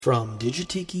From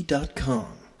digitiki.com.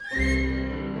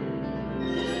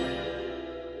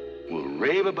 We'll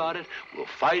rave about it, we'll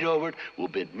fight over it, we'll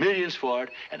bid millions for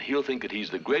it, and he'll think that he's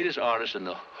the greatest artist in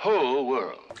the whole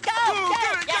world. Go,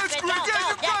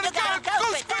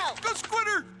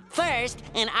 Squidder! First,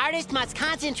 an artist must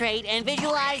concentrate and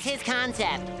visualize his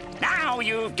concept. Now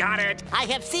you've got it. I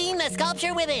have seen the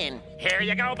sculpture within. Here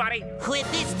you go, buddy.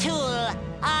 With this tool,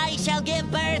 I shall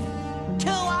give birth to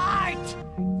art.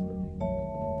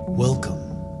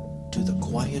 Welcome to the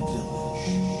Quiet Village.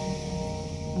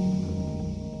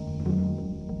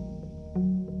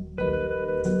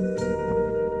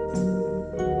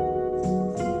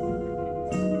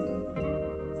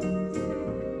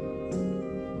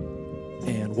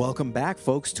 Welcome back,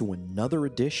 folks, to another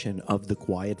edition of The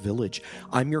Quiet Village.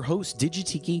 I'm your host,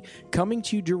 Digitiki, coming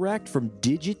to you direct from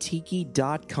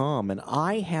digitiki.com, and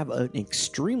I have an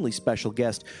extremely special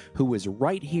guest who is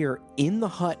right here in the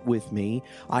hut with me.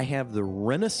 I have the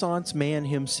Renaissance man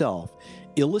himself,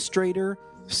 illustrator,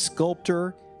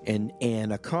 sculptor, and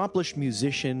an accomplished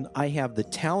musician. I have the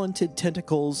talented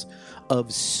tentacles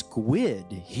of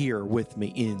Squid here with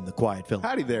me in the Quiet Village.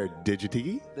 Howdy there,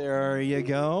 Digitiki. There you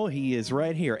go. He is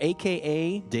right here,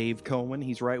 a.k.a. Dave Cohen.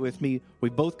 He's right with me. We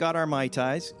both got our Mai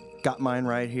Tais. Got mine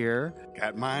right here.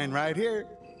 Got mine right here.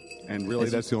 And really,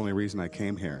 that's the only reason I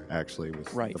came here, actually.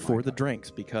 Was right, for the drinks,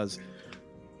 because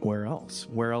where else?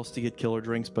 Where else to get killer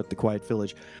drinks but the Quiet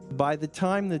Village? By the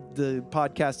time the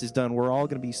podcast is done, we're all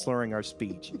going to be slurring our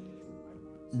speech.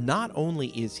 Not only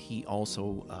is he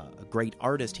also a great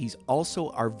artist, he's also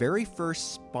our very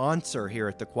first sponsor here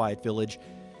at the Quiet Village.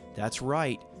 That's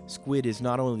right, Squid is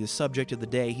not only the subject of the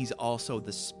day, he's also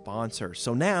the sponsor.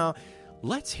 So now,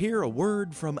 let's hear a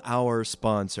word from our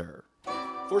sponsor.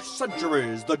 For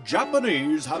centuries, the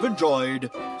Japanese have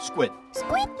enjoyed squid.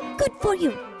 Squid, good for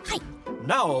you. Hi.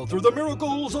 Now, through the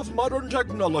miracles of modern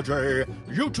technology,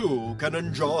 you too can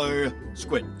enjoy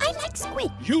squid. I like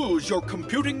squid. Use your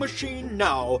computing machine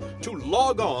now to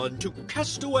log on to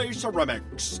Castaway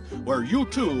Ceramics, where you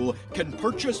too can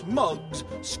purchase mugs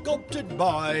sculpted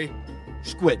by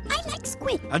squid. I like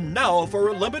squid. And now, for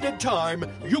a limited time,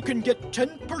 you can get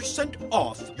 10%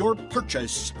 off your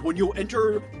purchase when you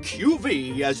enter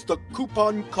QV as the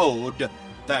coupon code.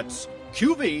 That's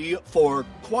QV for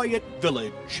Quiet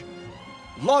Village.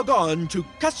 Log on to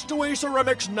Castaway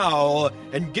Ceramics now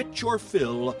and get your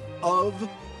fill of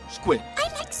squid.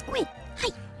 I like squid. Hi.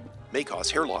 May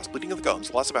cause hair loss, bleeding of the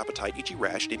gums, loss of appetite, itchy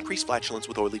rash, and increased flatulence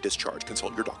with oily discharge.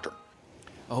 Consult your doctor.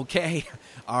 Okay,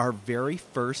 our very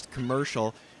first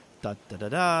commercial.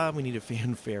 Da-da-da-da. We need a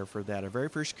fanfare for that. Our very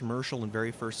first commercial and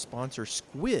very first sponsor,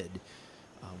 Squid,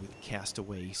 with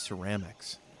Castaway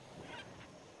Ceramics.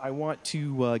 I want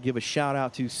to give a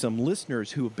shout-out to some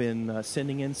listeners who have been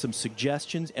sending in some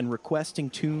suggestions and requesting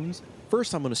tunes.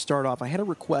 First, I'm going to start off. I had a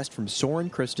request from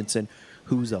Soren Christensen,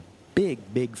 who's a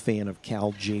big fan of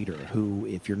Cal Tjader, who,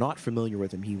 if you're not familiar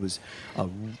with him, he was a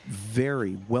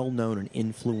very well-known and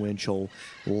influential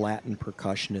Latin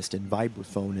percussionist and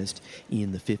vibraphonist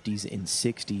in the 50s and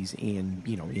 60s and,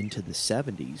 into the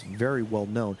 70s. Very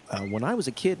well-known. When I was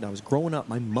a kid and I was growing up,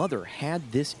 my mother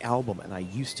had this album, and I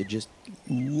used to just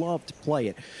love to play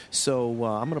it. So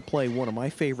I'm going to play one of my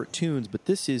favorite tunes, but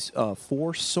this is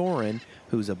for Soren,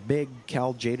 who's a big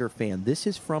Cal Tjader fan. This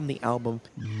is from the album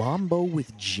Mambo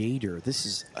with Tjader. This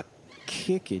is a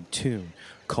kicked tune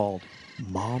called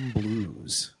Mom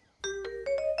Blues.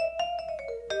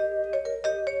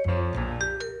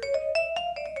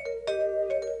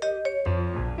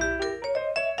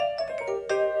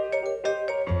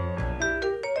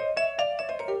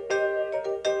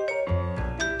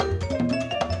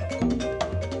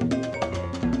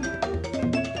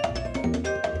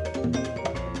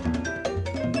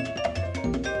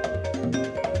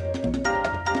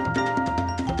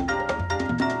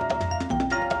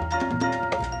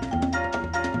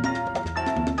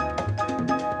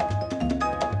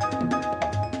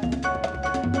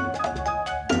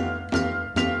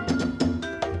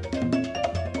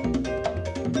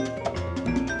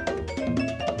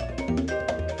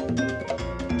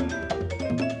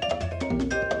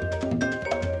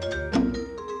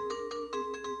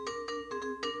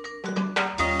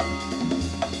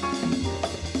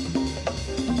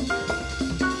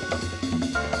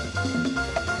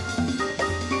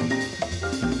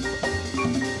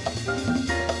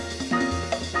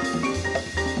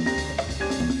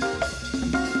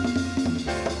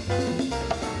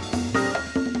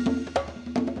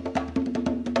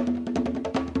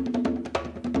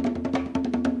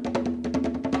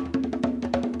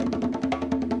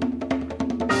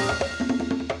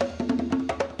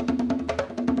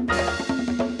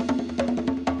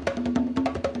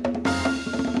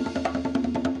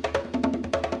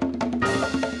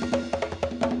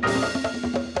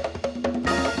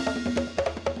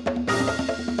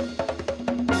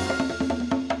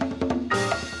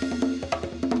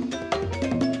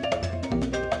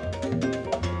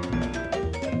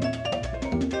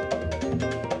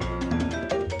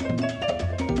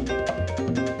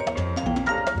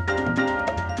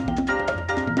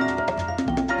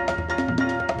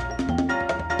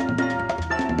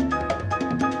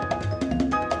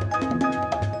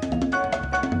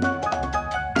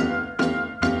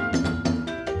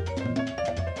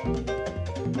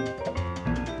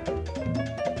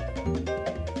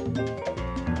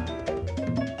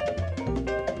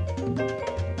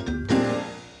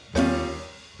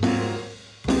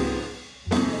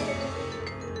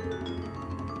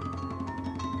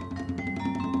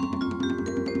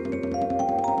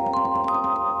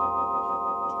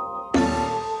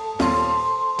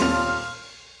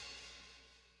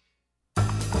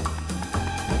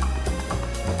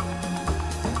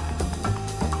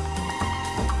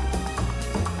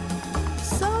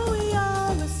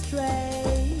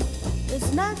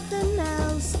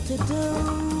 to do.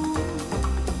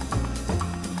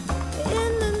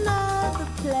 In another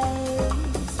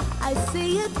place, I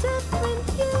see a different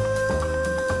you.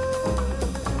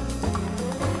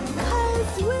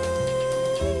 'Cause we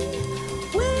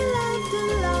loved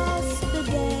and lost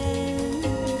again,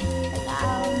 and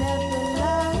I'll never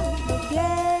love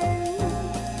again.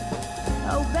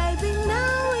 Oh baby,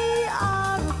 now we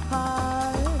are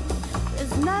apart.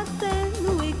 There's nothing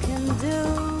we can do.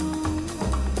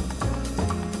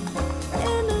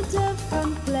 In a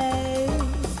different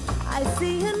place, I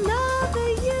see another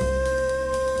you.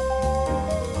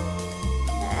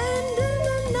 And in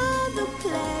another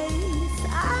place,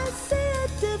 I see a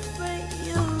different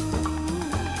you.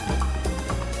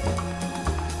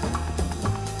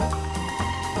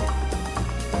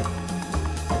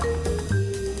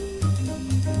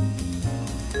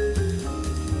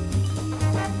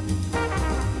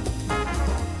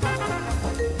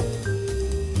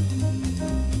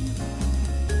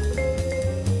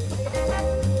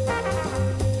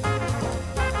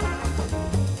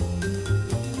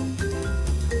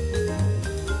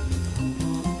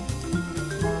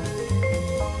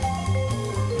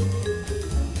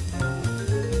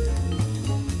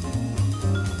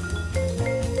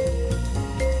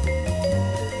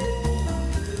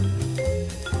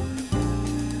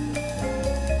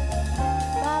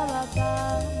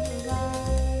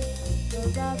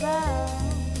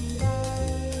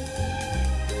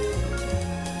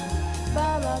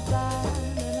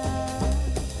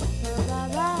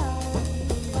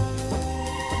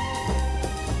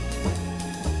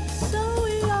 So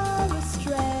we are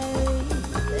astray.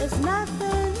 There's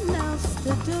nothing else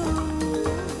to do.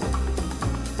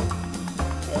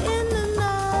 In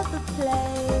another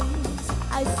place,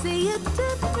 I see a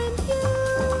different you.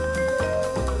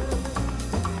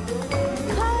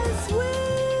 'Cause we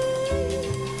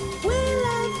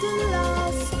loved and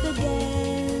lost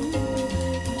again.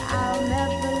 I'll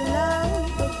never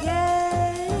love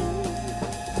again.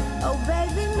 Oh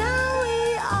baby, now we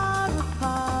are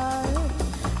apart.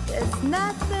 There's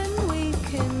nothing we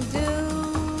can do.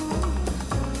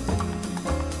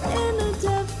 In a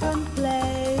different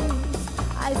place,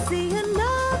 I see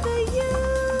another you.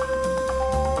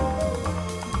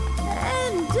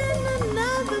 And in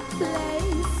another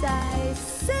place, I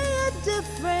see a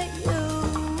different you.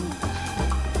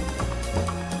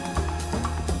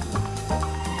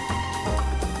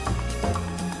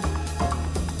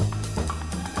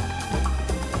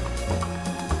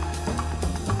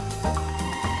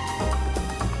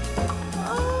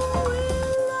 Oh, we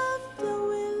loved and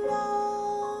we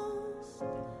lost.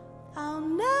 I'll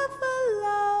never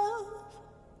love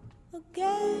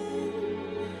again.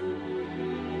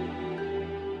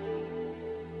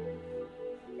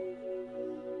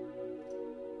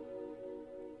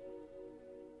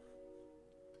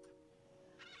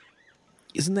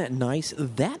 Isn't that nice?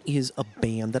 That is a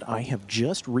band that I have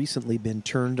just recently been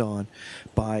turned on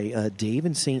by Dave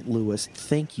in St. Louis.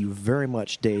 Thank you very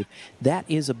much, Dave. That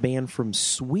is a band from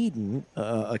Sweden,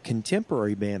 a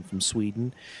contemporary band from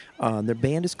Sweden. Their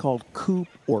band is called Coop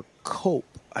or Cope,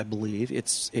 I believe.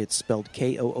 It's spelled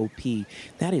K-O-O-P.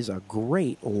 That is a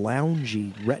great,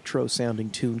 loungy, retro-sounding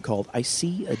tune called I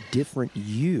See a Different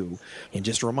You. And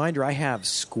just a reminder, I have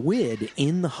Squid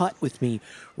in the hut with me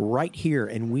right here,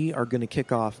 and we are going to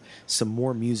kick off some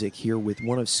more music here with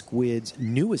one of Squid's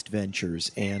newest ventures.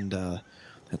 And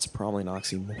that's probably an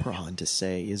oxymoron to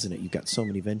say, isn't it? You've got so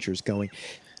many ventures going.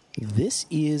 This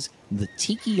is the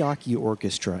Tiki-Yaki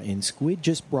Orchestra, and Squid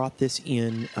just brought this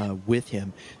in with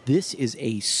him. This is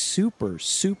a super,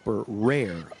 super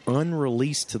rare,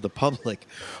 unreleased to the public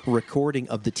recording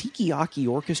of the Tiki-Yaki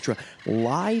Orchestra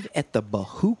live at the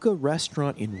Bahuka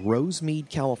Restaurant in Rosemead,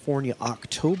 California,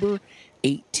 October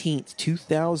 18th,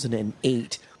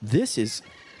 2008. This is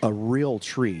a real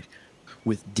treat.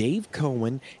 With Dave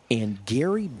Cohen and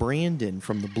Gary Brandon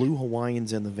from the Blue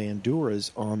Hawaiians and the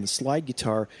Vanduras on the slide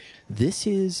guitar. This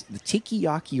is the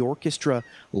Tiki-Yaki Orchestra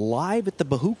live at the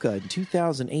Bahuka in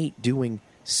 2008 doing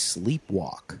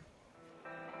Sleepwalk.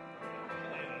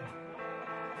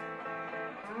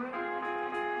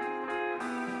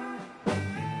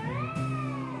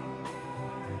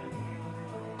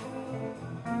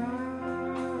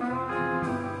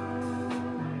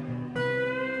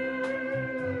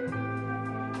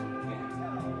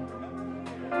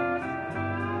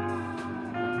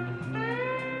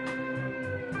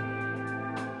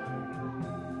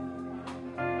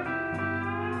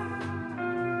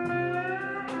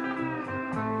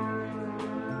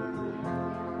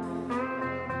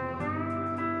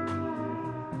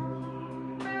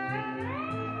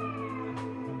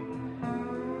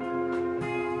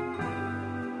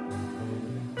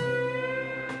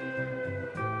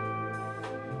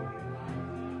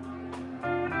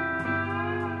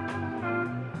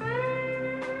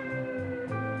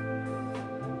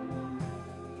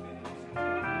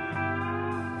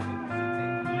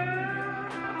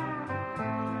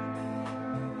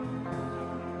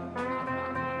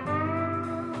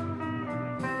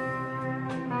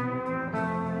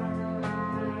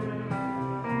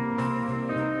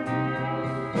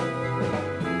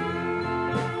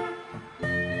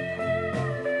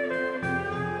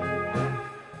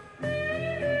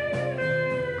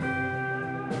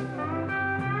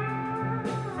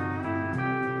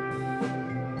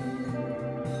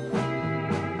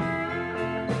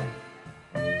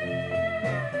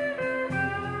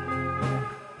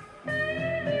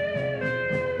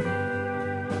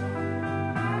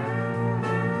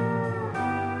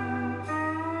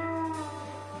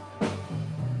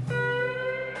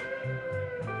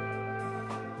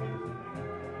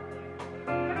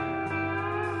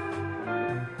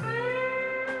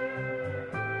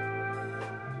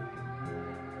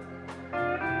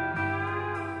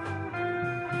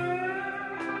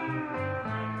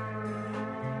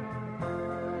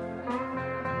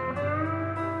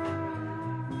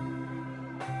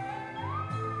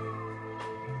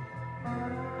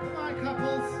 high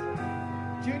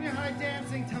couples, junior high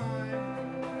dancing time.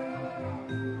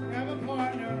 Grab a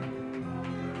partner.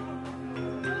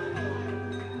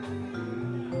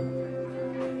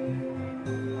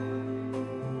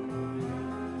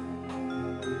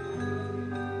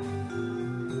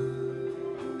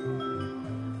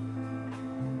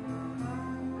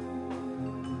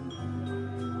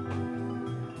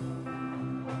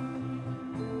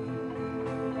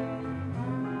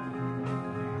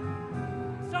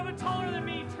 Someone taller than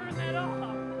me, turn that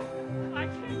off. I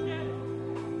can't get it.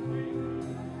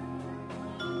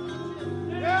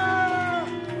 Yeah!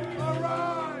 All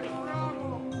right!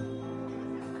 Bravo!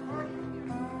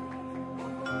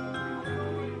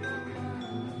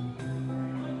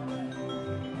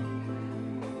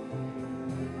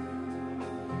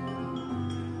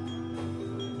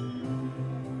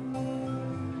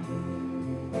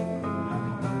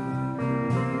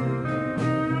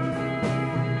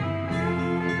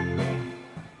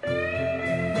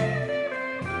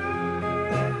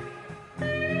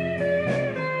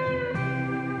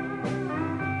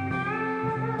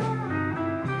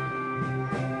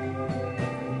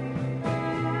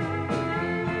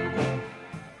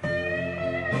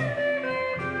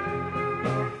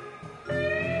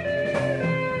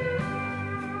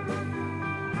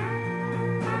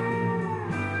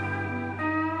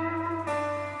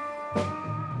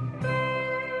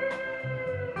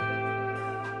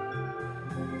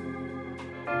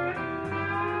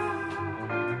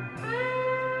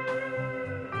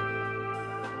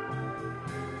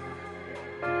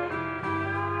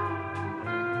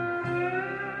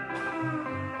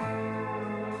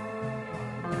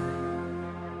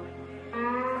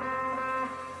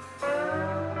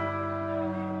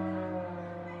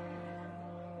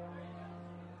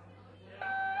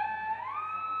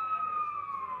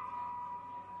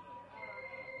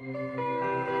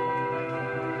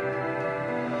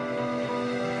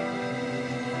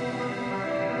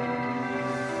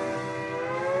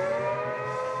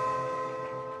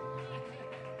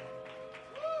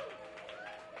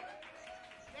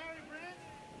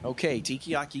 Okay,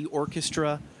 Tiki-Aki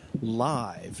Orchestra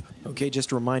live. Okay,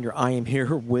 just a reminder, I am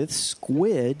here with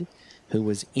Squid, who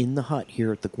was in the hut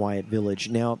here at the Quiet Village.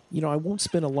 Now, I won't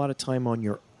spend a lot of time on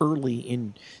your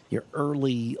early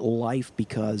life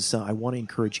because I want to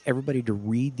encourage everybody to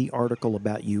read the article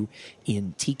about you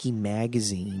in Tiki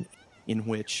Magazine, in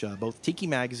which both Tiki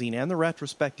Magazine and the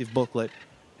retrospective booklet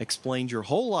explained your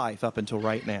whole life up until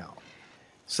right now.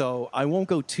 So I won't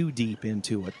go too deep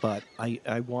into it, but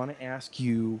I want to ask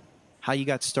you how you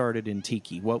got started in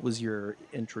Tiki. What was your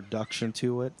introduction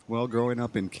to it? Well, growing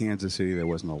up in Kansas City, there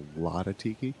wasn't a lot of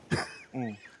Tiki.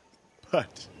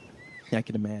 But I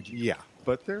can imagine. Yeah,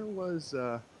 but there was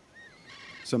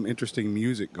some interesting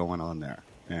music going on there.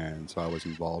 And so I was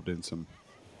involved in some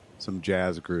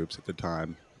jazz groups at the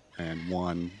time. And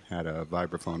one had a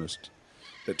vibraphonist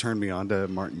that turned me on to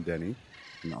Martin Denny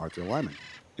and Arthur Lyman.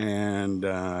 And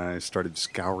I started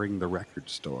scouring the record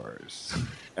stores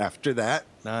after that.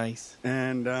 Nice.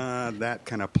 And that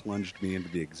kind of plunged me into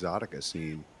the Exotica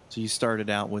scene. So you started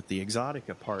out with the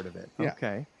Exotica part of it. Yeah.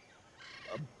 Okay.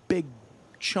 A big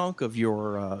chunk of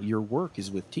your work is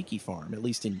with Tiki Farm, at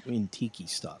least in Tiki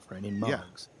stuff, right? In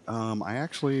mugs. Yeah. I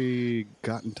actually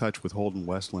got in touch with Holden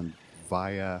Westland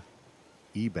via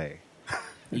eBay.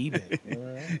 eBay.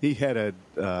 Right. He had a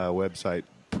website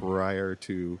prior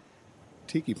to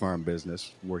Tiki Farm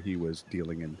business where he was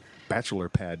dealing in bachelor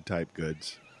pad type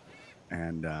goods,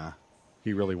 and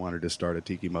he really wanted to start a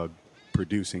Tiki mug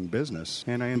producing business,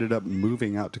 and I ended up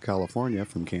moving out to California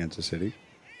from Kansas City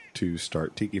to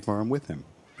start Tiki Farm with him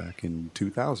back in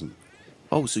 2000.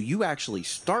 Oh, so you actually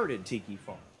started Tiki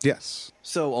Farm? Yes.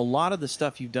 So a lot of the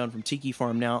stuff you've done from Tiki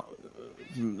Farm now,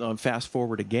 fast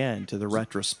forward again to the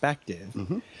retrospective,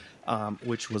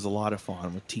 which was a lot of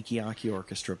fun with Tiki-Aki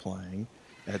Orchestra playing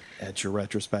at your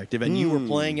retrospective, and you were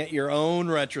playing at your own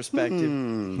retrospective.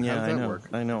 Yeah, How'd that work?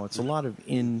 I know. It's a lot of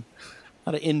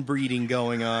inbreeding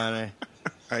going on.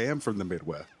 I am from the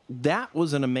Midwest. That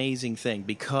was an amazing thing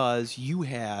because you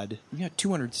had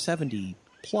 270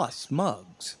 plus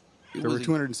mugs. There were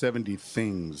 270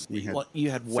 things. You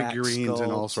had wax figurines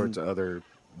and all sculpts sorts of other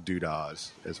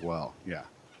doodahs as well. Yeah.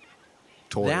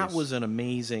 Toys. That was an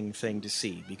amazing thing to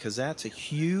see because that's a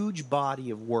huge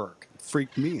body of work.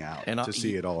 Freaked me out to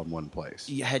see it all in one place.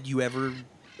 Had you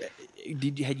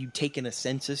taken a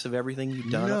census of everything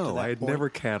you'd done? No, up to that I had point? never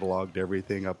cataloged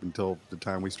everything up until the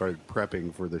time we started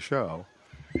prepping for the show,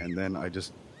 and then I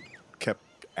just kept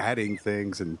adding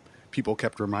things, and people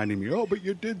kept reminding me, "Oh, but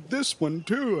you did this one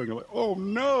too." And I'm like, "Oh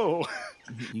no!"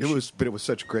 But it was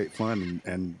such great fun,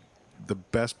 and the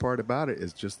best part about it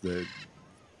is just the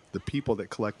the people that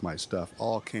collect my stuff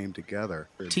all came together.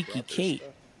 Tiki Kate.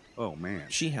 Oh, man.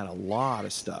 She had a lot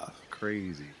of stuff.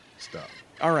 Crazy stuff.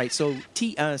 All right, so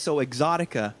so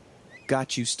Exotica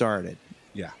got you started.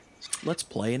 Yeah. Let's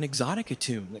play an Exotica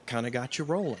tune that kind of got you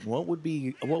rolling. What would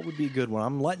be a good one?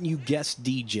 I'm letting you guess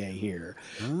DJ here.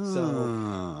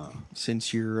 So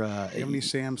since you're, you have any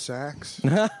Sam Sachs?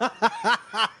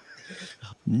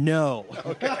 No.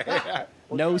 Okay.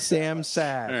 No Sam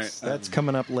Sachs. Right. That's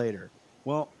coming up later.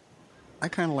 Well, I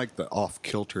kind of like the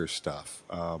off-kilter stuff.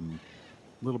 A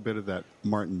little bit of that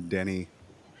Martin Denny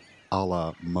a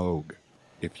la Moog,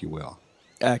 if you will.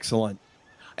 Excellent.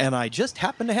 And I just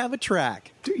happen to have a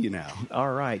track. Do you now?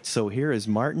 All right. So here is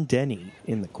Martin Denny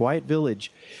in the Quiet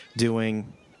Village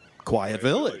doing Quiet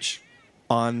Village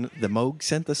on the Moog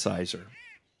synthesizer.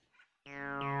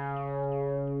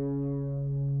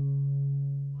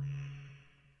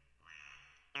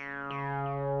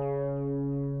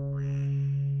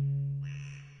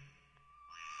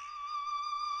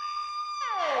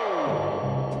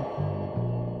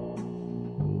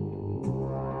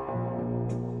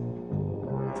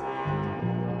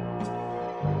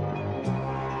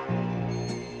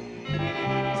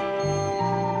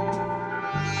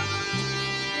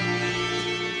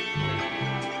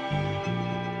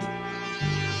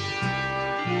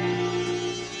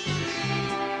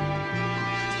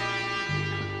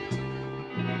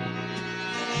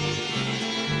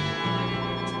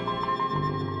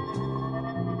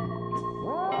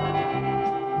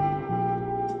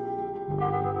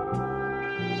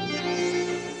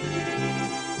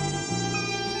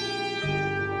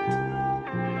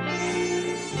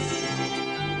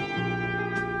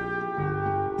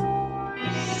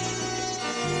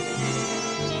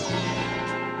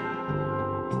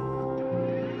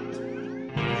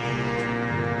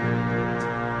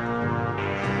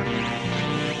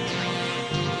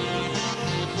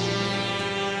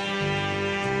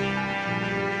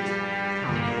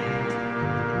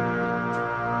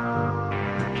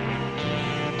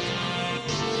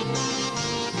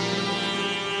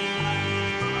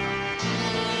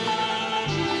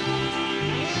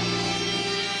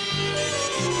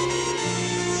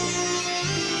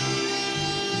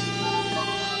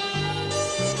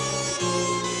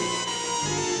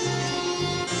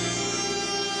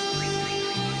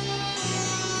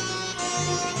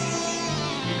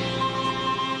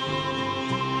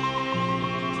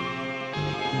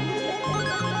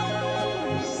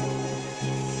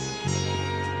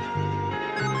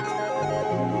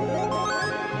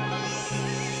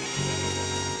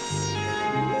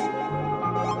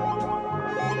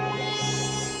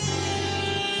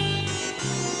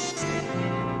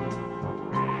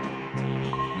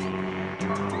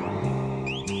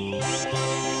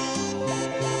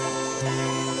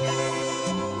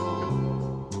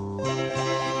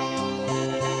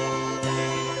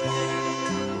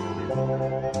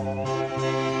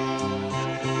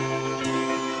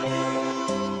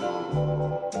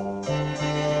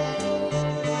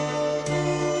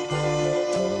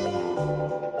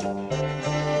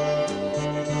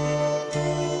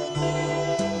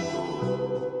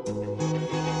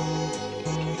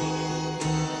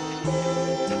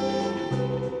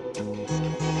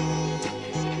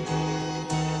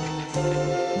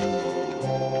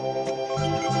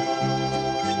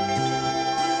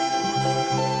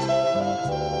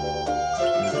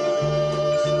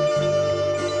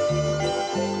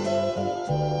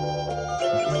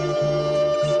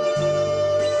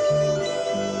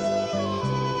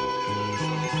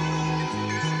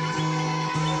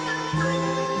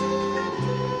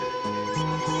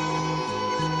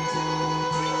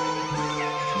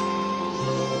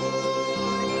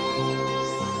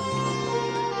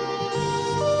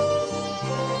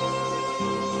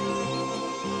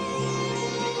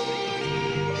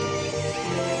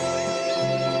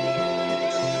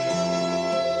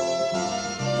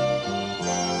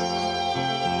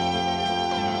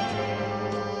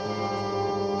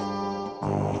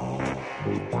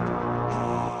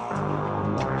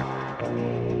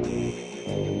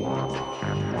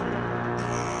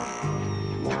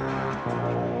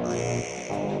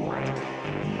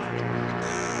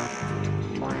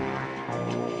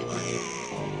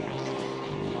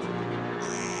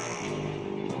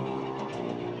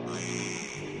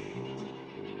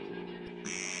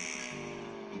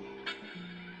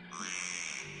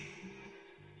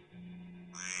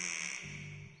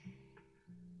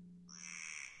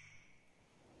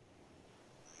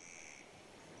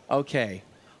 Okay.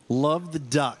 Love the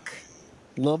Duck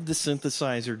Love the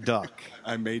synthesizer duck.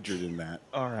 I majored in that.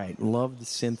 All right, love the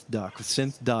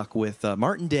synth duck with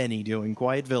Martin Denny doing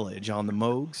Quiet Village on the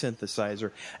Moog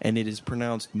synthesizer, and it is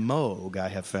pronounced Moog, I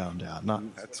have found out.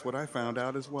 That's what I found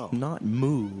out as well. Not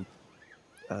Moog.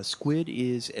 Squid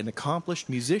is an accomplished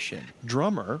musician,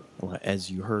 drummer, as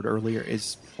you heard earlier,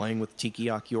 is playing with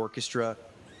Tiki-Yaki Orchestra.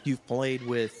 You've played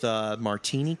with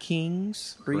Martini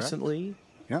Kings recently.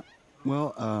 Yeah.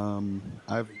 Well,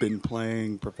 I've been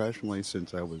playing professionally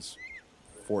since I was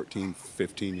 14,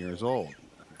 15 years old.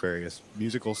 Various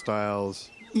musical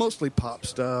styles, mostly pop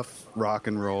stuff, rock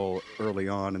and roll early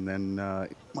on, and then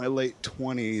my late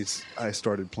 20s, I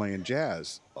started playing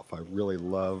jazz. I really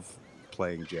love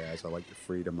playing jazz. I like the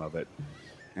freedom of it.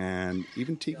 And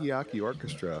even Tiki-Yaki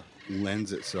Orchestra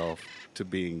lends itself to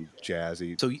being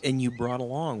jazzy. So, and you brought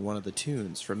along one of the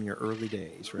tunes from your early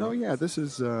days, right? Oh, yeah. This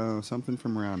is something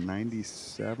from around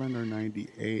 97 or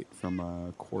 98 from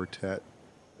a quartet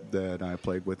that I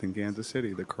played with in Kansas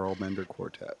City, the Carl Bender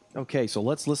Quartet. Okay, so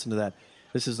let's listen to that.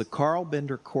 This is the Carl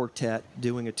Bender Quartet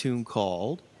doing a tune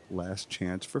called Last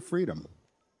Chance for Freedom.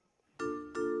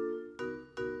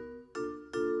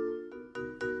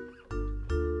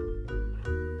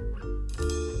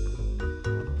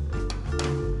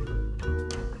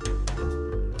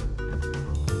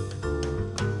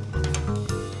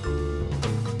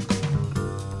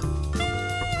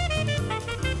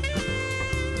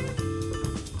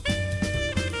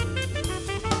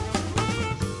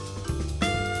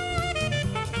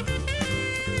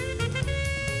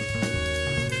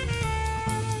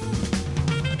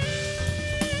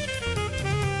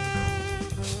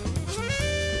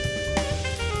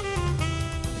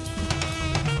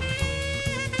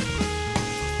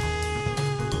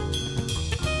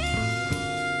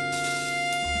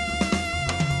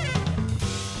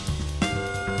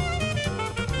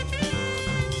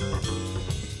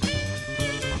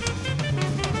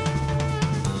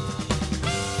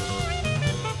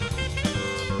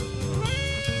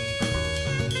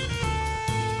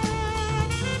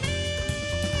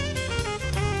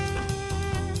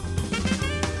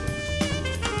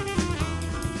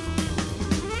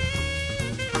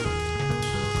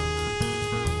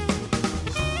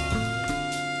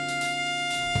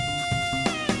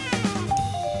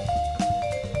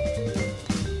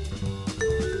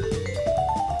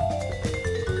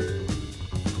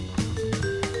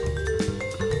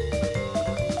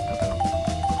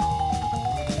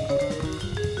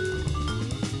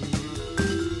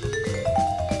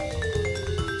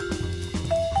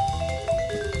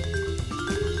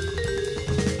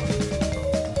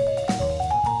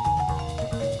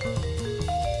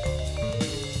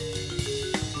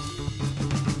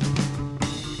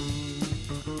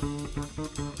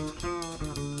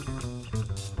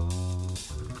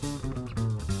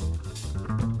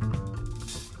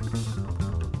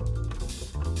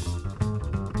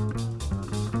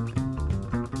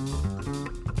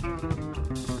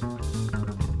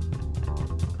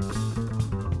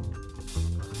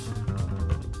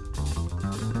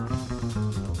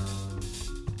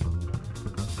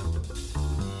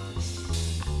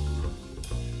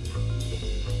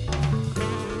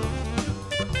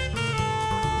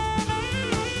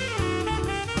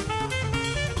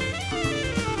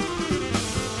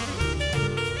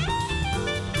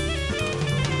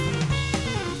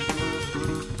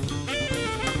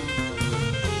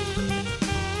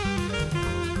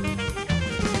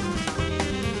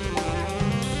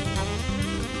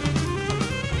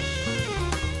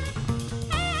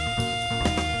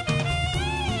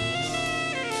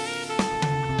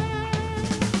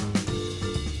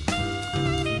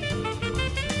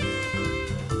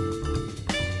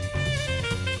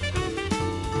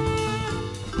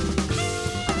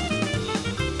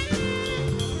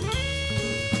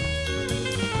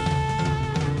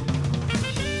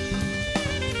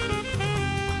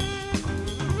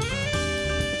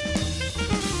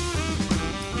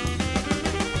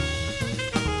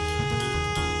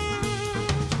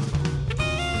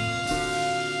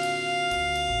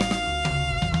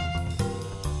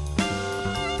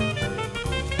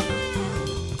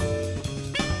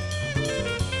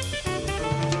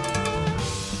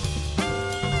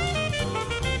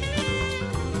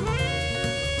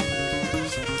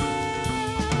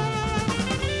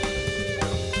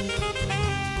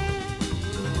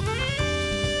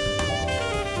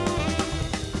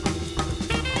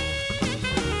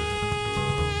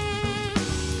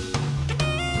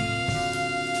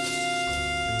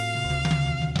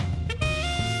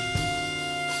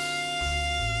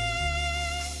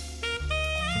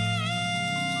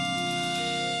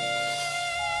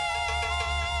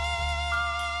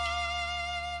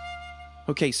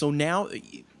 Okay, so now,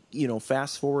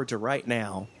 fast forward to right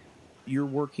now, you're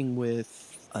working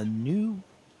with a new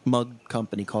mug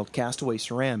company called Castaway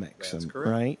Ceramics. That's correct.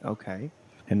 Right? Okay.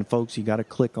 And folks, you got to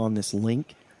click on this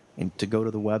link and to go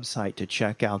to the website to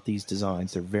check out these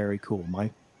designs. They're very cool.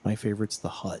 My favorite's the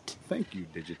hut. Thank you,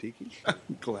 Digitiki.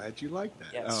 I'm glad you like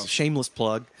that. Yes. Shameless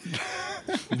plug.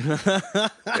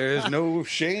 There's no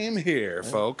shame here,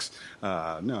 folks.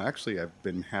 No, actually, I've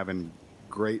been having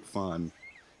great fun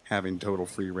having total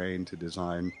free reign to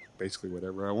design basically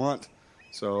whatever I want.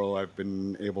 So I've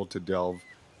been able to delve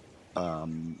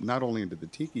not only into the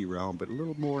tiki realm, but a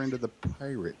little more into the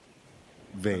pirate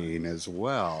vein as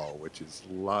well, which is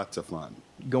lots of fun.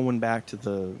 Going back to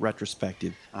the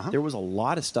retrospective, there was a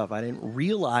lot of stuff I didn't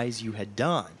realize you had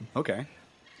done. Okay.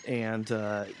 And,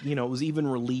 it was even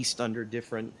released under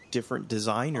different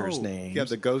designers' names. Yeah,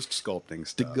 the ghost sculpting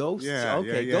stuff. The ghost,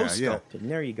 ghost sculpting.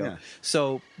 There you go. Yeah.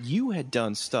 So you had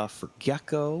done stuff for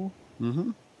Gecko.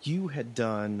 Mm-hmm. You had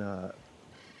done,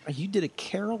 you did a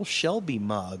Carol Shelby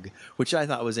mug, which I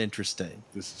thought was interesting.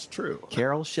 This is true.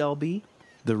 Carol Shelby,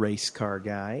 the race car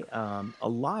guy. A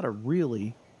lot of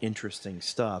really interesting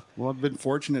stuff. Well, I've been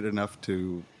fortunate enough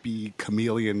to be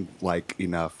chameleon-like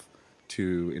enough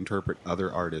to interpret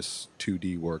other artists'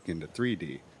 2D work into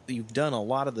 3D. You've done a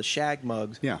lot of the shag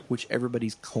mugs, yeah, which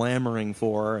everybody's clamoring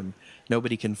for and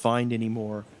nobody can find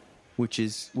anymore, which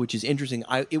is interesting.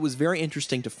 It was very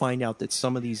interesting to find out that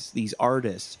some of these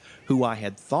artists who I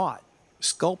had thought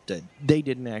sculpted, they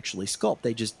didn't actually sculpt.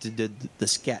 They just did the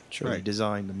sketch, or they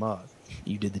designed the mug.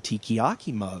 You did the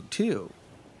Tikiyaki mug, too.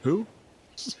 Who?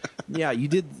 Yeah, you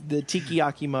did the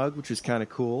Tikiyaki mug, which was kind of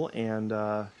cool, and...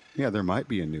 yeah, there might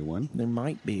be a new one. There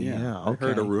might be, yeah. Okay. I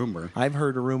heard a rumor. I've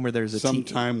heard a rumor there's a...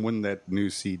 Sometime when that new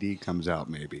CD comes out,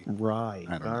 maybe. Right.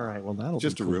 I don't know. All right, well, that'll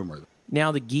just be a cool. rumor.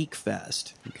 Now, the Geek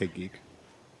Fest. Okay, Geek.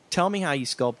 Tell me how you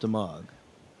sculpt a mug.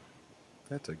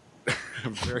 That's a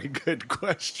very good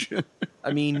question.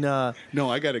 I mean... no,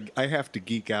 I have to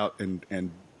geek out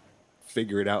and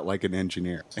figure it out like an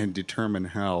engineer and determine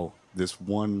how this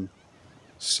one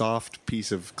soft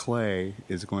piece of clay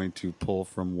is going to pull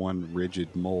from one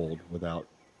rigid mold without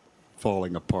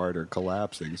falling apart or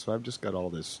collapsing. So I've just got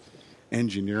all this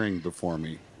engineering before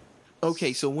me.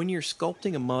 Okay, so when you're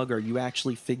sculpting a mug, are you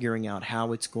actually figuring out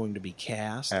how it's going to be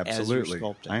cast? Absolutely. As you're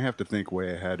sculpting? I have to think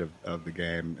way ahead of the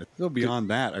game. So beyond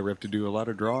that, I have to do a lot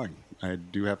of drawing. I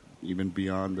do have, even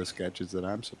beyond the sketches that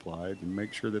I'm supplied, and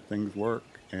make sure that things work.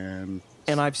 And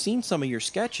I've seen some of your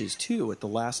sketches, too, at the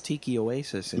last Tiki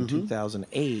Oasis in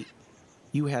 2008.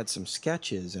 You had some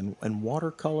sketches and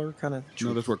watercolor kind of...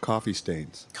 No, those were coffee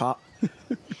stains.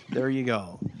 There you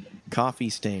go. Coffee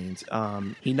stains.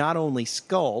 He not only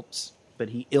sculpts, but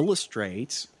he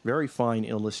illustrates. Very fine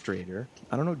illustrator.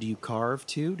 I don't know, do you carve,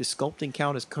 too? Does sculpting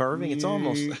count as carving? It's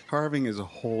almost... Carving is a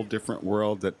whole different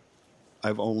world that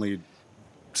I've only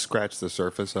scratched the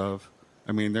surface of.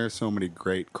 I mean, there's so many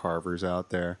great carvers out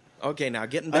there. Okay, now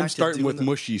getting back to I'm starting with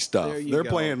mushy stuff. They're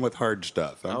playing with hard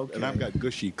stuff. Okay. And I've got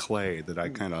gushy clay that I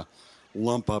kind of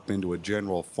lump up into a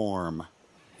general form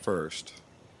first.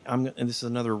 And this is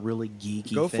another really geeky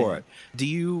thing. Go for it. Do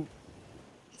you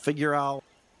figure out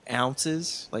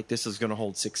ounces? Like this is going to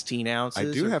hold 16 ounces?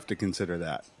 I do have to consider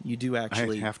that. You do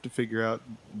actually... I have to figure out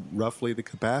roughly the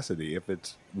capacity if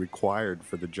it's required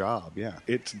for the job, yeah.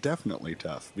 It's definitely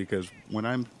tough because when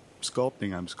I'm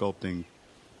sculpting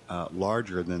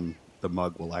larger than the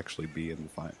mug will actually be in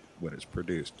what is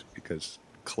produced because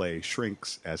clay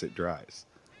shrinks as it dries.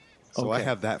 So I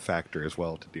have that factor as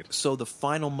well to deal with. So the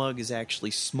final mug is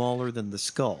actually smaller than the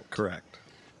sculpt? Correct.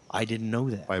 I didn't know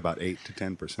that. By about 8 to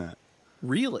 10%.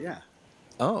 Really? Yeah.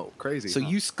 Oh. Crazy. So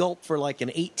you sculpt for like an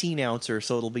 18 ouncer,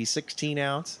 so it'll be 16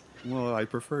 ounce? Well, I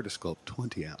prefer to sculpt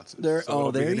 20 ounces. There you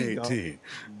 18. go.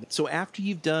 So after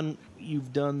you've done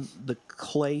the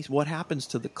clay, what happens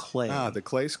to the clay? The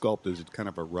clay sculpt is kind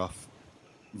of a rough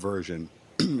version.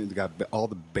 It's got all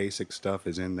the basic stuff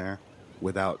is in there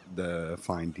without the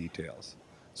fine details.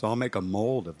 So I'll make a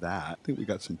mold of that. I think we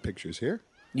got some pictures here.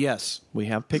 Yes, we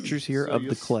have pictures here of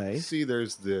the clay. See,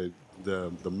 there's the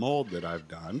mold that I've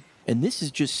done. And this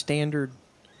is just standard,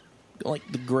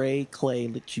 like the gray clay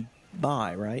that you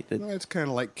buy, right? It's kind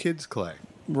of like kids' clay.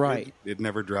 Right. It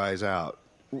never dries out.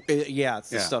 It's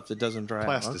the stuff that doesn't dry out.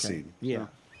 Plasticine. Okay. Yeah.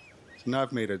 So now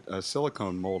I've made a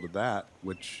silicone mold of that,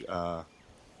 which I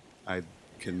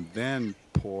can then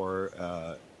pour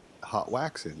hot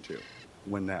wax into.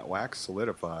 When that wax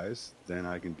solidifies, then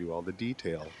I can do all the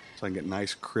detail. So I can get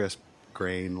nice, crisp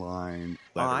grain line.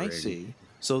 I see.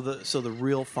 So the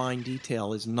real fine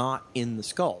detail is not in the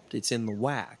sculpt; it's in the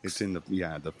wax. It's in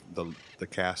the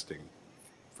casting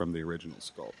from the original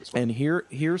sculpt. And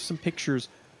here's some pictures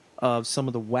of some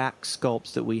of the wax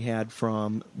sculpts that we had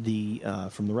from the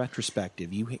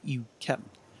retrospective. You kept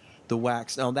the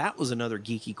wax. Now that was another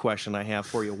geeky question I have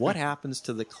for you. What happens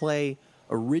to the clay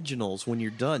originals when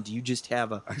you're done? Do you just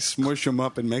have I smush them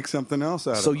up and make something else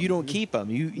out of them. So you don't keep them?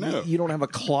 No. You don't have a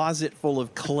closet full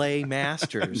of clay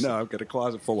masters? No, I've got a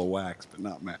closet full of wax, but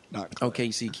not clay.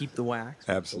 Okay, so you keep the wax?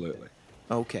 Absolutely.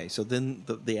 Okay, so then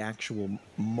the actual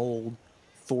mold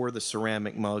for the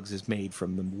ceramic mugs is made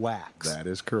from the wax. That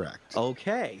is correct.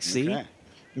 Okay, see? Okay.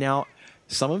 Now,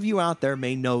 some of you out there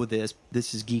may know this.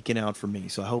 This is geeking out for me,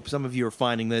 so I hope some of you are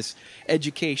finding this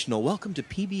educational. Welcome to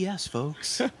PBS,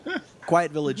 folks.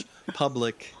 Quiet Village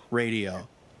Public Radio.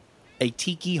 A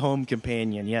Tiki Home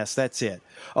Companion. Yes, that's it.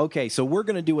 Okay, so we're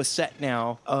going to do a set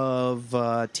now of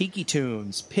Tiki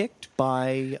tunes picked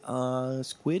by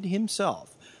Squid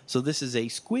himself. So this is a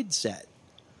Squid set.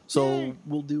 So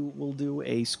we'll do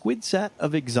a Squid set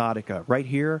of Exotica right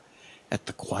here at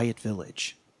the Quiet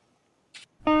Village.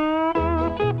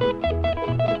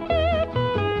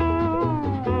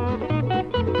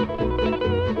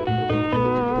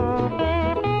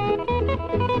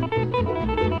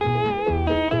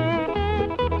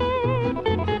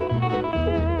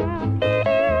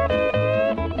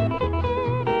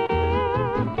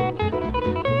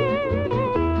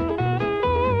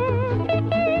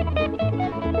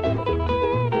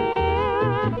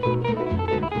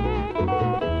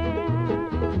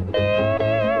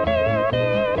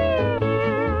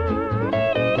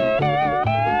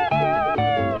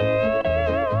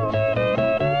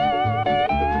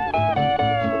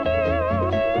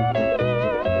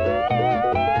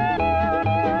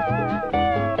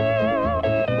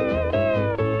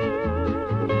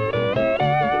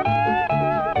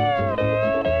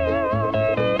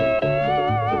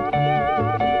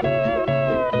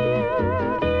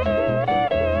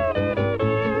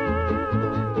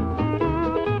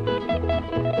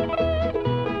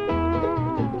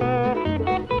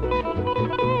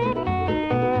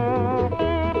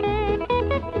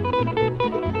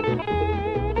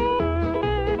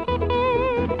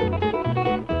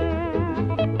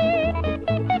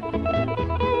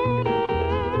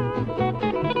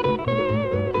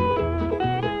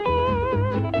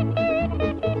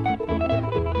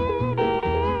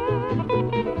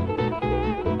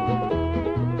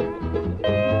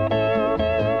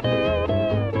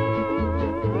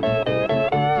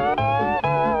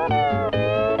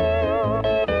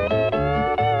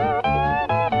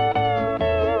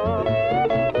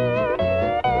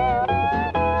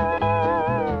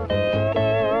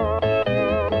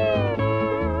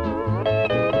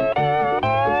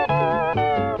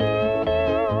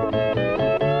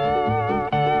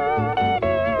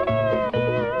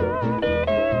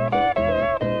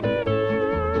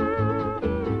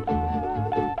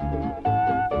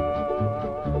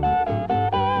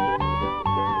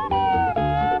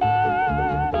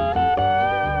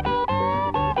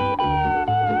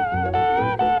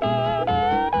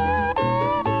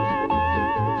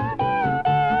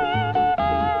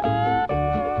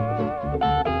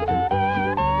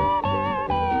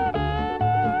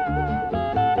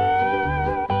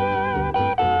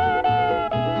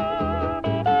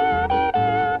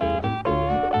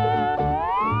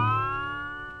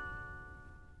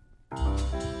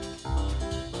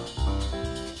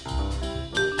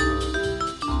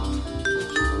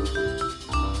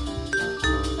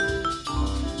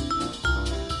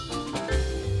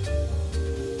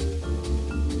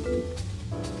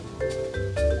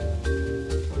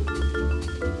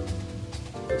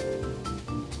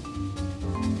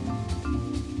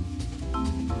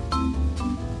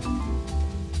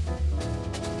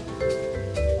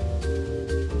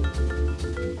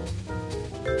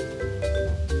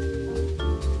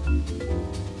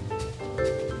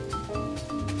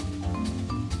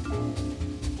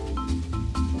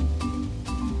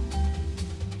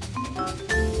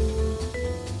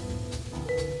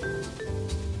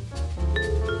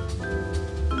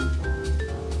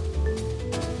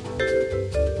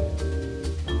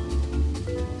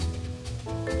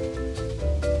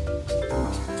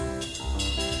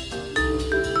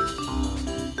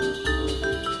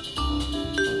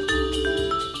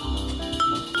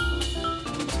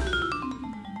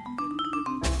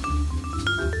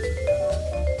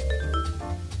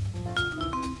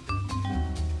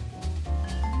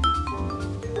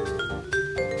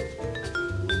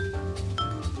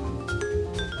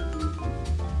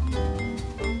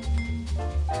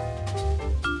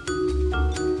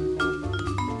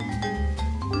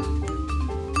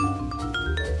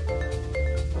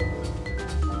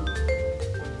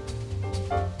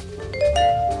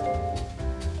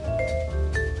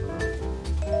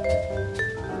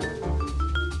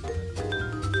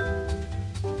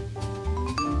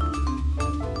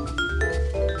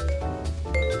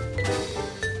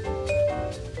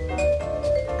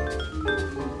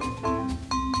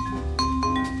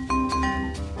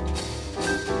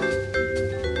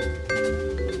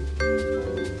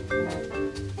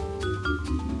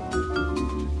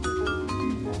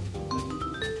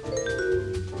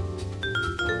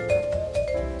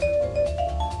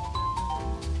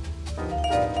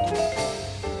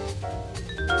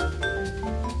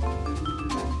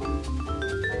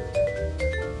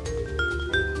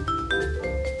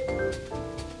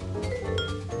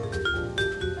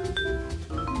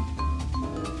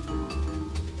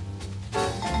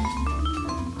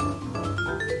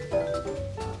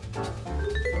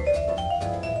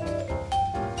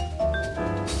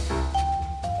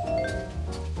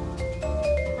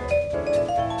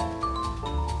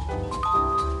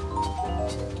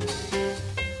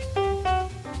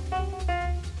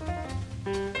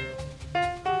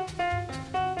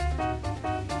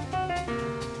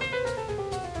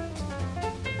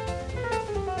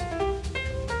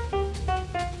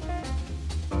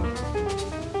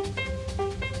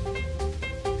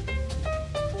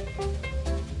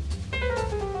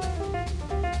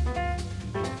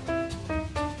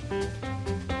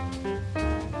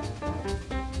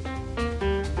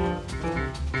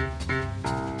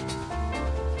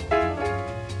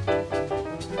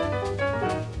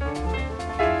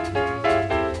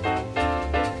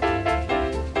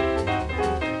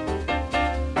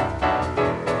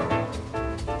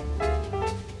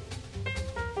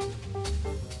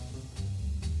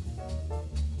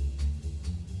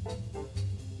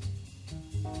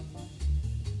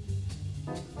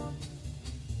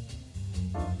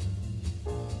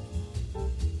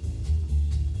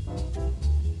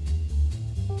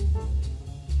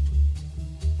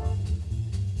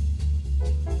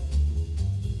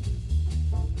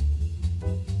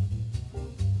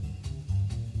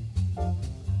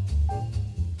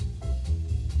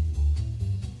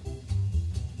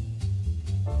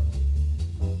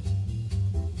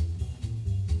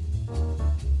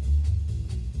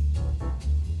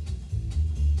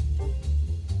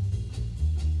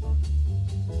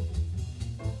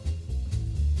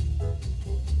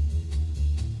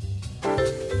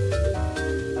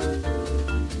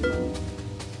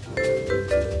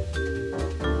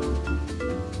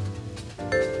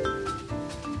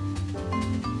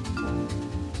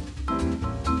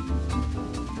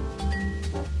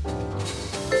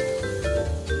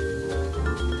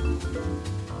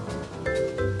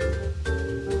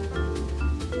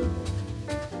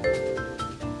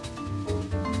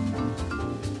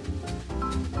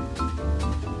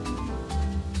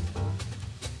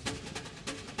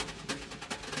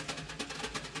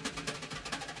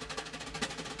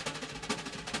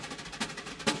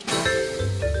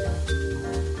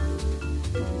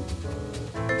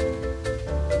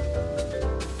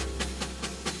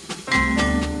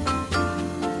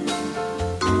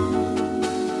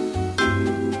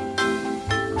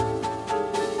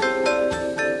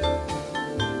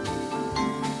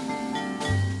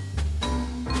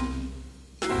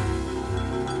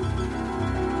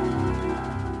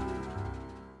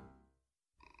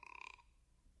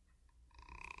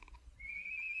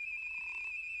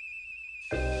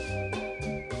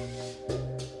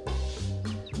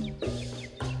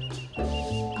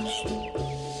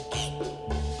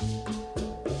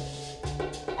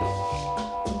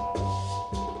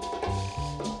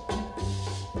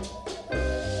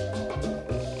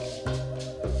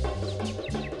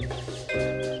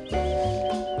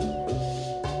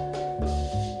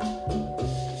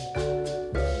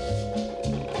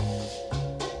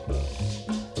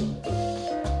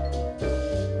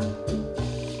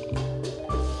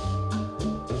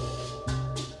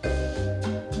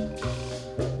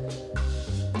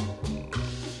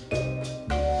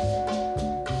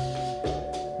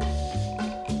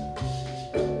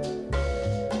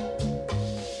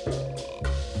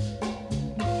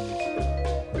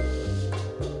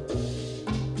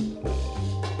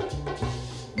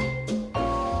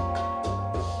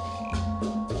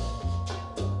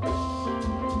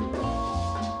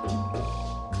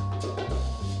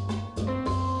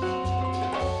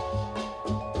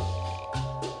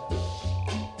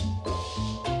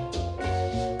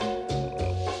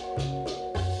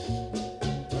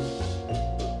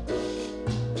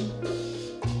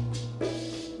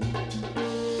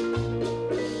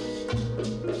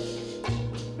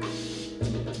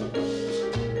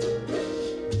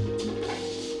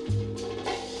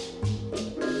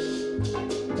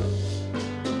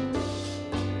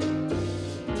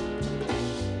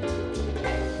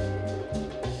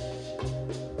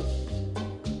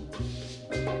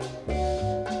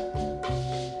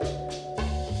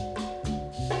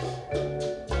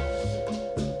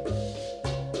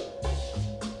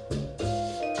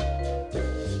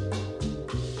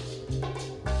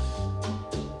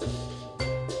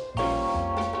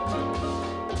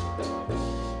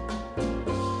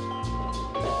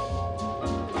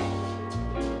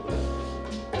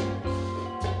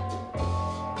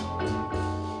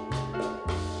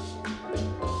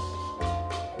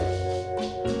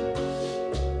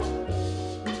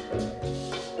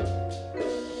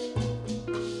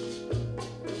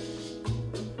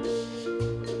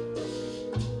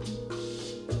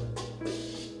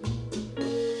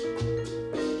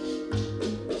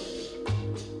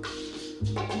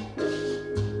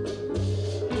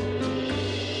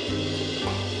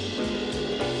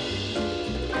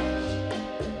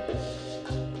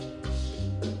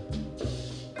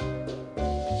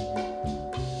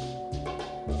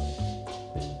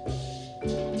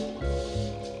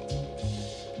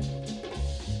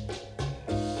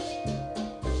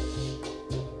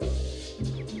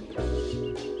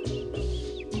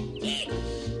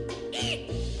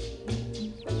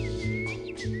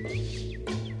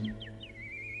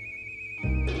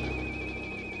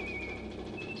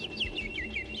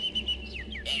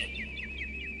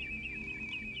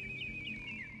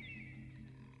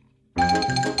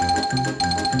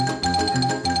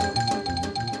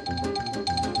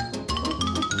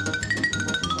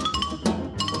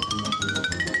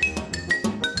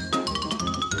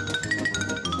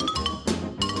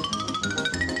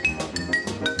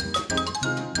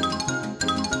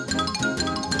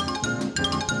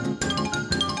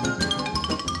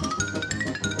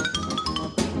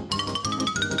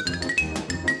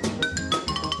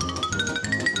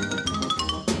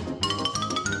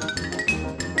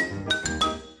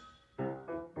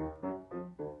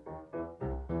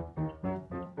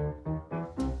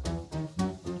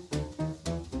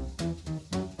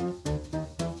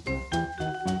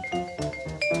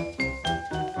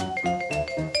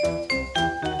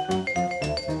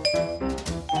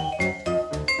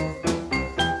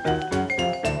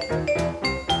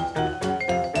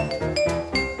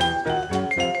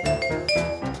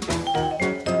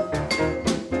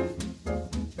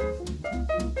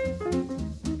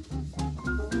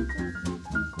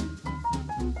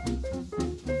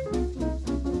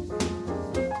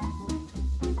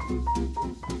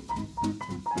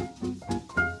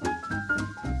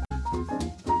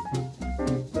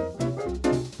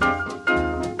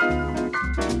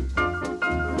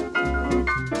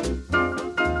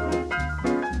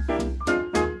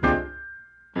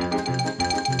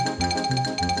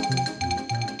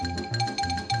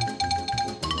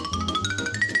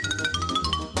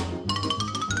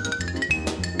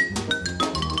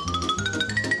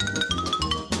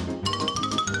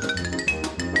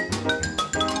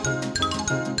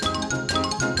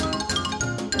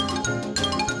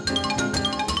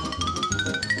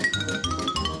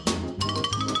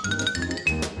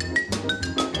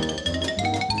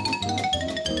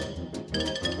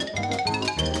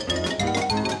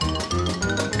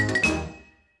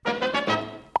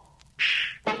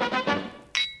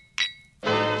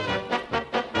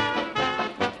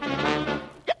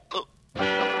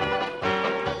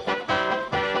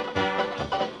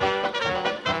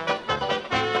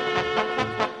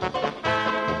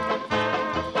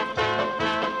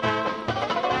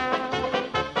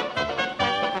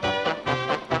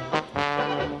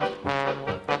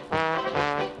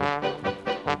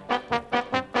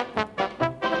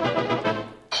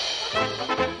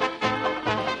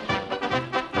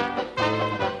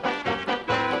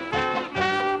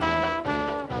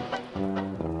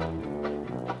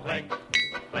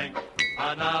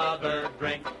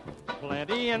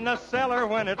 In the cellar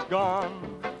when it's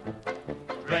gone.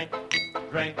 Drink,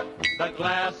 drink, the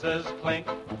glasses clink,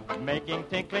 making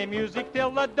tinkly music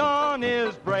till the dawn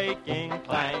is breaking.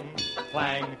 Clang,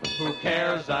 clang, who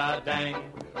cares a dang?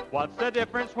 What's the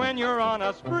difference when you're on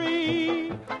a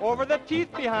spree? Over the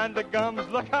teeth behind the gums,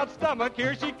 look out stomach,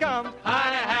 here she comes.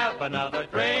 I have another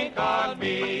drink on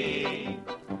me.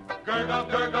 Gurgle,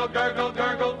 gurgle, gurgle,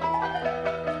 gurgle.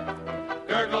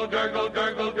 Gurgle, gurgle,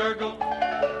 gurgle, gurgle.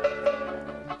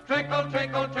 Trickle,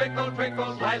 trickle, trickle,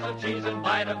 trickle, slice of cheese and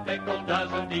bite of pickle,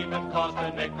 doesn't even cost a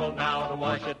nickel now to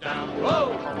wash it down.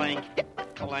 Whoa! Clink,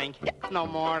 clink, no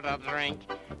more to drink.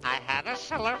 I had a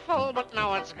cellar full, but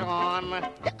now it's gone.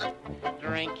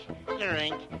 Drink,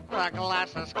 drink, the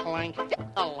glasses clink.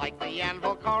 Like the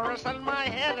anvil chorus and my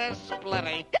head is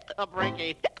splitting. A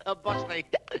breaky, a busty.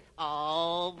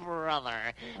 Oh,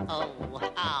 brother. Oh,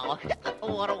 ow.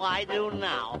 What do I do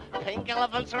now? Pink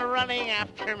elephants are running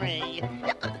after me.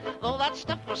 Though that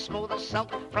stuff was smooth as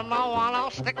silk, from now on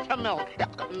I'll stick to milk.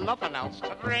 Nothing else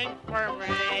to drink for me.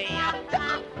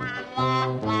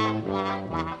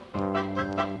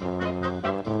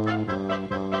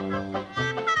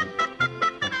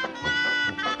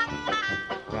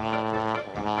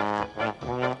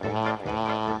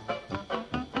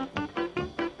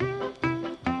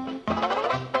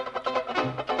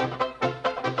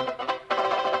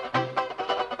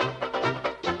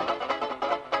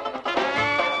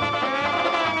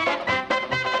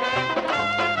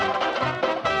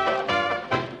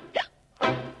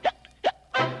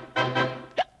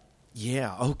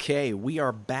 Yeah, okay, we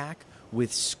are back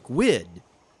with Squid,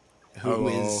 who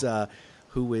is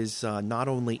not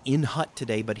only in Hut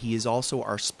today, but he is also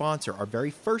our sponsor, our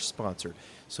very first sponsor.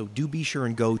 So do be sure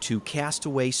and go to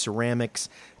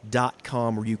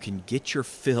castawayceramics.com where you can get your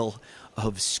fill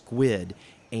of Squid.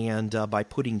 And by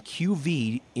putting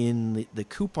QV in the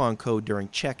coupon code during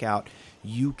checkout,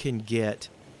 you can get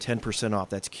 10% off.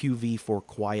 That's QV for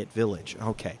Quiet Village.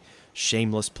 Okay,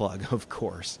 shameless plug, of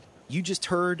course. You just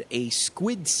heard a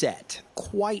Squid set,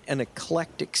 quite an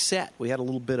eclectic set. We had a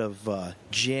little bit of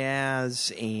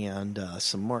jazz and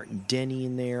some Martin Denny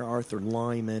in there, Arthur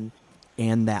Lyman.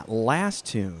 And that last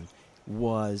tune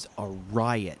was a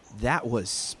riot. That was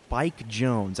Spike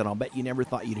Jones, and I'll bet you never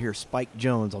thought you'd hear Spike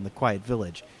Jones on the Quiet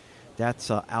Village.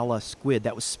 That's a la Squid.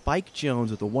 That was Spike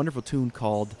Jones with a wonderful tune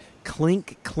called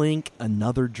Clink, Clink,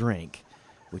 Another Drink,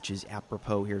 which is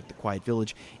apropos here at the Quiet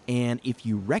Village. And if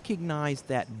you recognize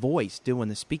that voice doing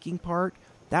the speaking part,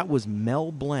 that was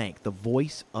Mel Blanc, the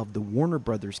voice of the Warner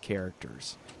Brothers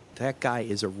characters. That guy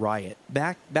is a riot.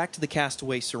 Back to the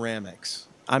Castaway Ceramics.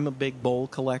 I'm a big bowl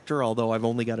collector, although I've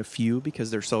only got a few because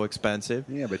they're so expensive.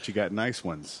 Yeah, but you got nice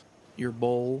ones. Your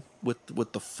bowl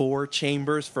with the 4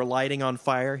 chambers for lighting on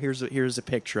fire. Here's a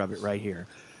picture of it right here.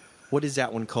 What is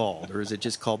that one called? Or is it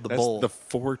just called the bowl? That's the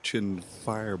Fortune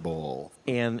Fire Bowl.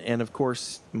 And of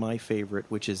course my favorite,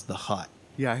 which is the Hut.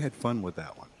 Yeah, I had fun with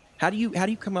that one. How do you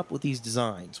come up with these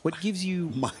designs? What gives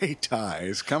you Mai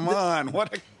Tais? Come on,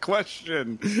 what a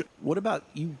question! What about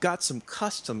you? Got some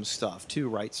custom stuff too,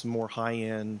 right? Some more high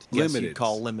end, Limited. You'd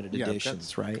call limited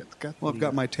editions, right? I've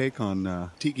got my take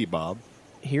on Tiki Bob.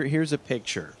 Here's a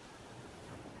picture.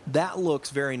 That looks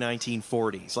very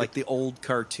 1940s, like the old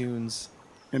cartoons.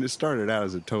 And it started out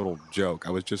as a total joke.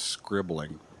 I was just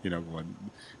scribbling,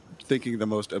 thinking the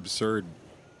most absurd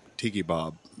Tiki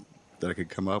Bob that I could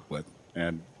come up with,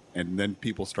 and then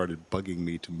people started bugging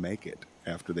me to make it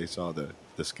after they saw the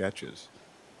sketches.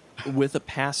 With a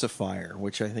pacifier,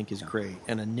 which I think is great,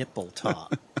 and a nipple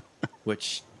top,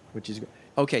 which is great.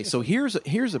 Okay, so here's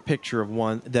a picture of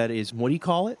one that is, what do you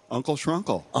call it? Uncle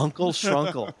Schrunkle. Uncle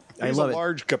Schrunkle. He's a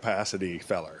large capacity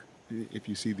feller. If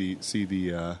you see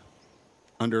the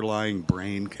underlying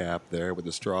brain cap there with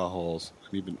the straw holes,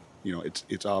 and even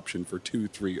it's option for 2,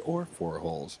 3, or 4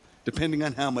 holes, depending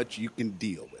on how much you can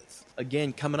deal with.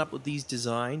 Again, coming up with these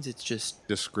designs, it's just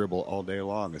scribble all day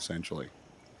long, essentially.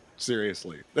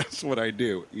 Seriously, that's what I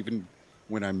do. Even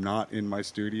when I'm not in my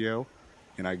studio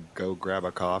and I go grab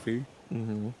a coffee,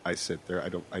 I sit there.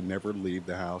 I never leave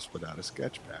the house without a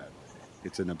sketch pad.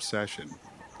 It's an obsession.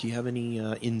 Do you have any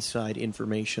inside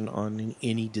information on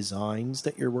any designs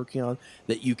that you're working on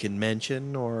that you can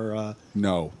mention? Or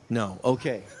No.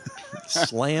 Okay.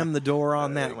 Slam the door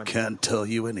on that one. Can't tell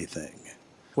you anything.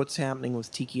 What's happening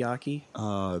with Tikiyaki?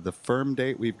 The firm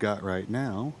date we've got right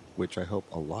now, which I hope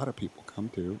a lot of people come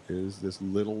to, is this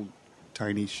little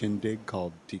tiny shindig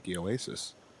called Tiki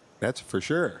Oasis. That's for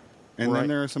sure. And then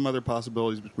there are some other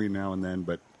possibilities between now and then,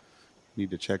 but need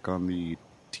to check on the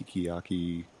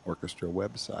Tikiyaki Orchestra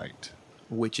website,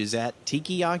 which is at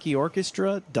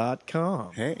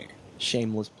tikiyakiorchestra.com. Hey.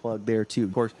 Shameless plug there, too.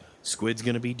 Of course, Squid's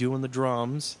going to be doing the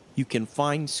drums. You can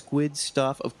find Squid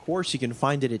stuff. Of course, you can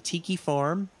find it at Tiki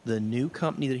Farm, the new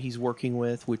company that he's working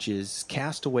with, which is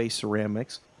Castaway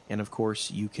Ceramics. And, of course,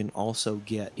 you can also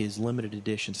get his limited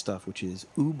edition stuff, which is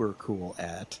uber cool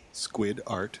at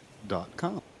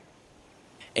squidart.com.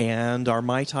 And our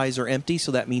Mai Tais are empty, so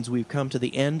that means we've come to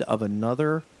the end of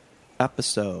another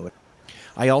episode.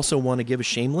 I also want to give a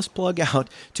shameless plug out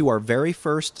to our very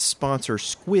first sponsor,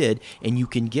 Squid, and you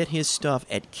can get his stuff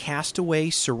at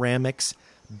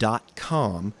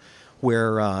castawayceramics.com,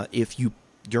 where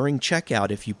during checkout,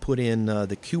 if you put in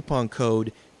the coupon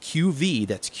code QV,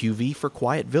 that's QV for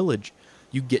Quiet Village,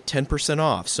 you get 10%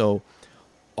 off. So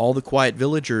all the Quiet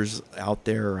Villagers out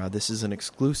there, this is an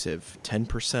exclusive,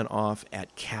 10% off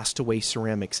at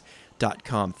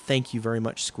castawayceramics.com. Thank you very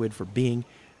much, Squid, for being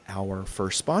our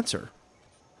first sponsor.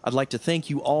 I'd like to thank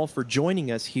you all for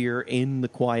joining us here in the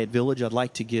Quiet Village. I'd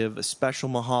like to give a special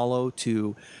mahalo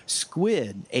to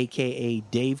Squid, a.k.a.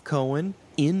 Dave Cohen,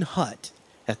 in Hut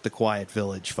at the Quiet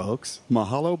Village, folks.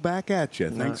 Mahalo back at you.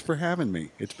 Thanks for having me.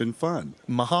 It's been fun.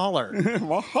 Maholler.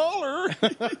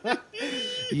 Maholler.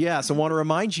 Yes, I want to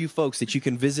remind you folks that you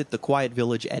can visit the Quiet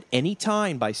Village at any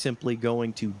time by simply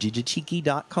going to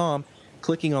digitiki.com,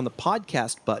 clicking on the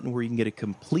podcast button where you can get a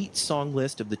complete song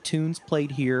list of the tunes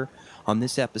played here on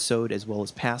this episode as well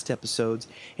as past episodes.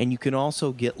 And you can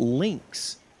also get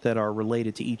links that are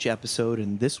related to each episode,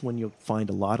 and this one you'll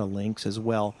find a lot of links as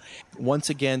well. Once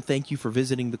again, thank you for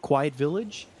visiting the Quiet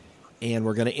Village, and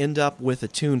we're going to end up with a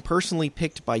tune personally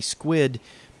picked by Squid,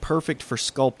 perfect for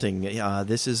sculpting.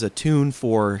 This is a tune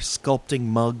for sculpting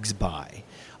mugs by.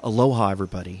 Aloha,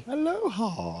 everybody.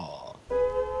 Aloha.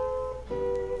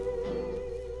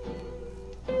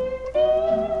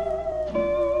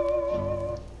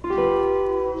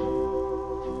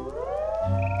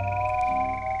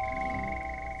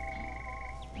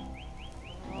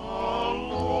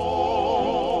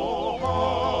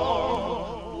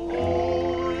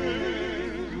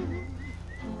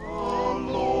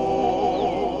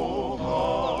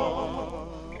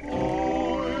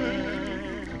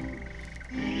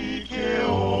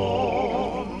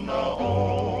 No.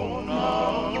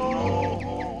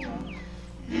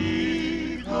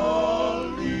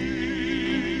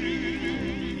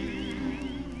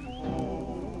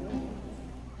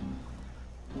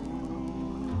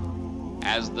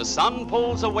 As the sun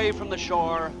pulls away from the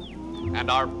shore and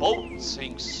our boat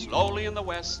sinks slowly in the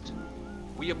west,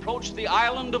 we approach the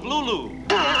island of Lulu,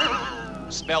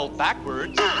 spelled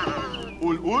backwards,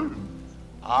 Ul.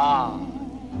 Ah,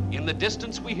 in the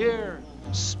distance we hear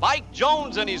Spike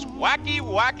Jones and his wacky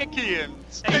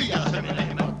wackakians.